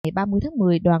ngày 30 tháng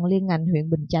 10, đoàn liên ngành huyện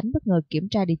Bình Chánh bất ngờ kiểm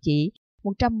tra địa chỉ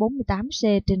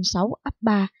 148C/6 ấp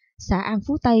 3, xã An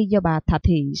Phú Tây do bà Thạch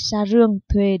Thị Sa Rương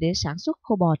thuê để sản xuất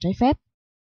khô bò trái phép.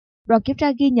 Đoàn kiểm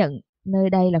tra ghi nhận nơi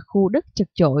đây là khu đất chật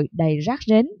chội, đầy rác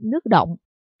rến, nước đọng.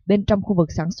 Bên trong khu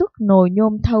vực sản xuất, nồi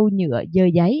nhôm thau nhựa dơ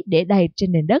giấy để đầy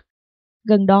trên nền đất.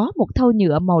 Gần đó, một thau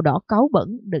nhựa màu đỏ cáu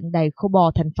bẩn đựng đầy khô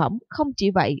bò thành phẩm. Không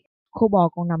chỉ vậy, khô bò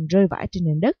còn nằm rơi vãi trên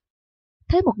nền đất.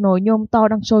 Thấy một nồi nhôm to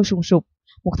đang sôi sùng sục,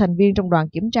 một thành viên trong đoàn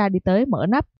kiểm tra đi tới mở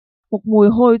nắp. Một mùi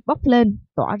hôi bốc lên,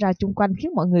 tỏa ra chung quanh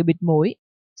khiến mọi người bịt mũi.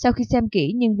 Sau khi xem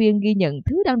kỹ, nhân viên ghi nhận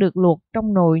thứ đang được luộc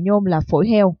trong nồi nhôm là phổi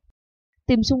heo.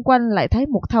 Tìm xung quanh lại thấy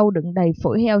một thau đựng đầy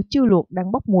phổi heo chưa luộc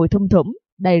đang bốc mùi thum thủm,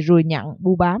 đầy ruồi nhặn,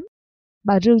 bu bám.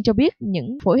 Bà Rương cho biết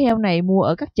những phổi heo này mua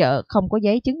ở các chợ không có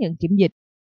giấy chứng nhận kiểm dịch.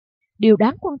 Điều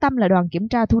đáng quan tâm là đoàn kiểm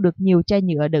tra thu được nhiều chai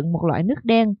nhựa đựng một loại nước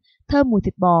đen, thơm mùi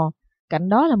thịt bò. Cạnh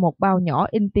đó là một bao nhỏ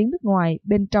in tiếng nước ngoài,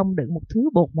 bên trong đựng một thứ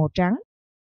bột màu trắng.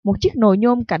 Một chiếc nồi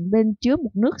nhôm cạnh bên chứa một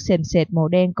nước sền sệt màu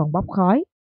đen còn bốc khói.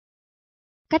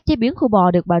 Cách chế biến khô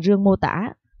bò được bà Rương mô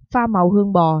tả: pha màu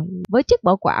hương bò với chất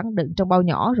bảo quản đựng trong bao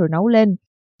nhỏ rồi nấu lên.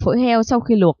 Phổi heo sau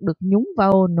khi luộc được nhúng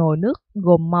vào nồi nước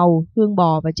gồm màu, hương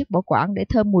bò và chất bảo quản để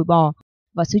thơm mùi bò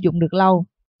và sử dụng được lâu.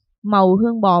 Màu,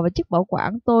 hương bò và chất bảo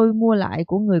quản tôi mua lại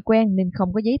của người quen nên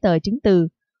không có giấy tờ chứng từ.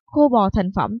 Khô bò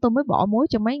thành phẩm tôi mới bỏ mối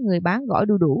cho mấy người bán gỏi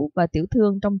đu đủ và tiểu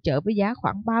thương trong chợ với giá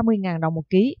khoảng 30.000 đồng một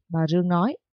ký, bà Rương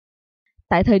nói.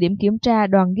 Tại thời điểm kiểm tra,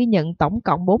 đoàn ghi nhận tổng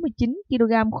cộng 49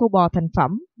 kg khô bò thành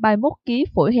phẩm, 31 kg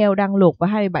phổi heo đang luộc và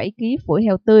 27 kg phổi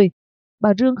heo tươi.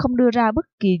 Bà Rương không đưa ra bất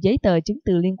kỳ giấy tờ chứng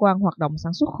từ liên quan hoạt động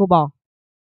sản xuất khô bò.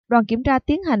 Đoàn kiểm tra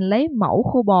tiến hành lấy mẫu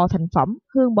khô bò thành phẩm,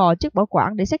 hương bò, chất bảo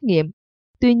quản để xét nghiệm.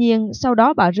 Tuy nhiên, sau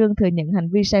đó bà Rương thừa nhận hành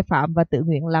vi sai phạm và tự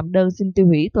nguyện làm đơn xin tiêu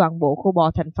hủy toàn bộ khô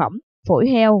bò thành phẩm, phổi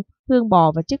heo, hương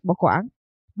bò và chất bảo quản.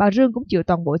 Bà Rương cũng chịu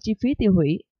toàn bộ chi phí tiêu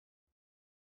hủy.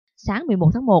 Sáng 11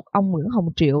 tháng 1, ông Nguyễn Hồng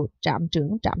Triệu, trạm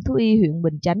trưởng trạm thú y huyện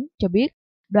Bình Chánh cho biết,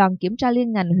 đoàn kiểm tra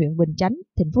liên ngành huyện Bình Chánh,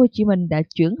 thành phố Hồ Chí Minh đã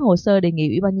chuyển hồ sơ đề nghị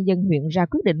Ủy ban nhân dân huyện ra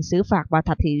quyết định xử phạt bà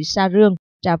Thạch Thị Sa Rương,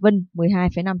 Trà Vinh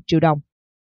 12,5 triệu đồng.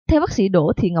 Theo bác sĩ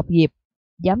Đỗ Thị Ngọc Diệp,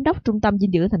 giám đốc Trung tâm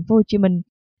Dinh dưỡng thành phố Hồ Chí Minh,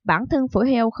 bản thân phổi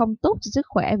heo không tốt cho sức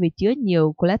khỏe vì chứa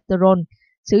nhiều cholesterol.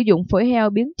 Sử dụng phổi heo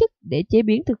biến chất để chế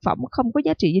biến thực phẩm không có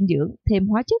giá trị dinh dưỡng, thêm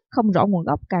hóa chất không rõ nguồn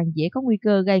gốc càng dễ có nguy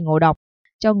cơ gây ngộ độc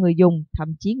cho người dùng,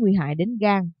 thậm chí nguy hại đến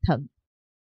gan, thận.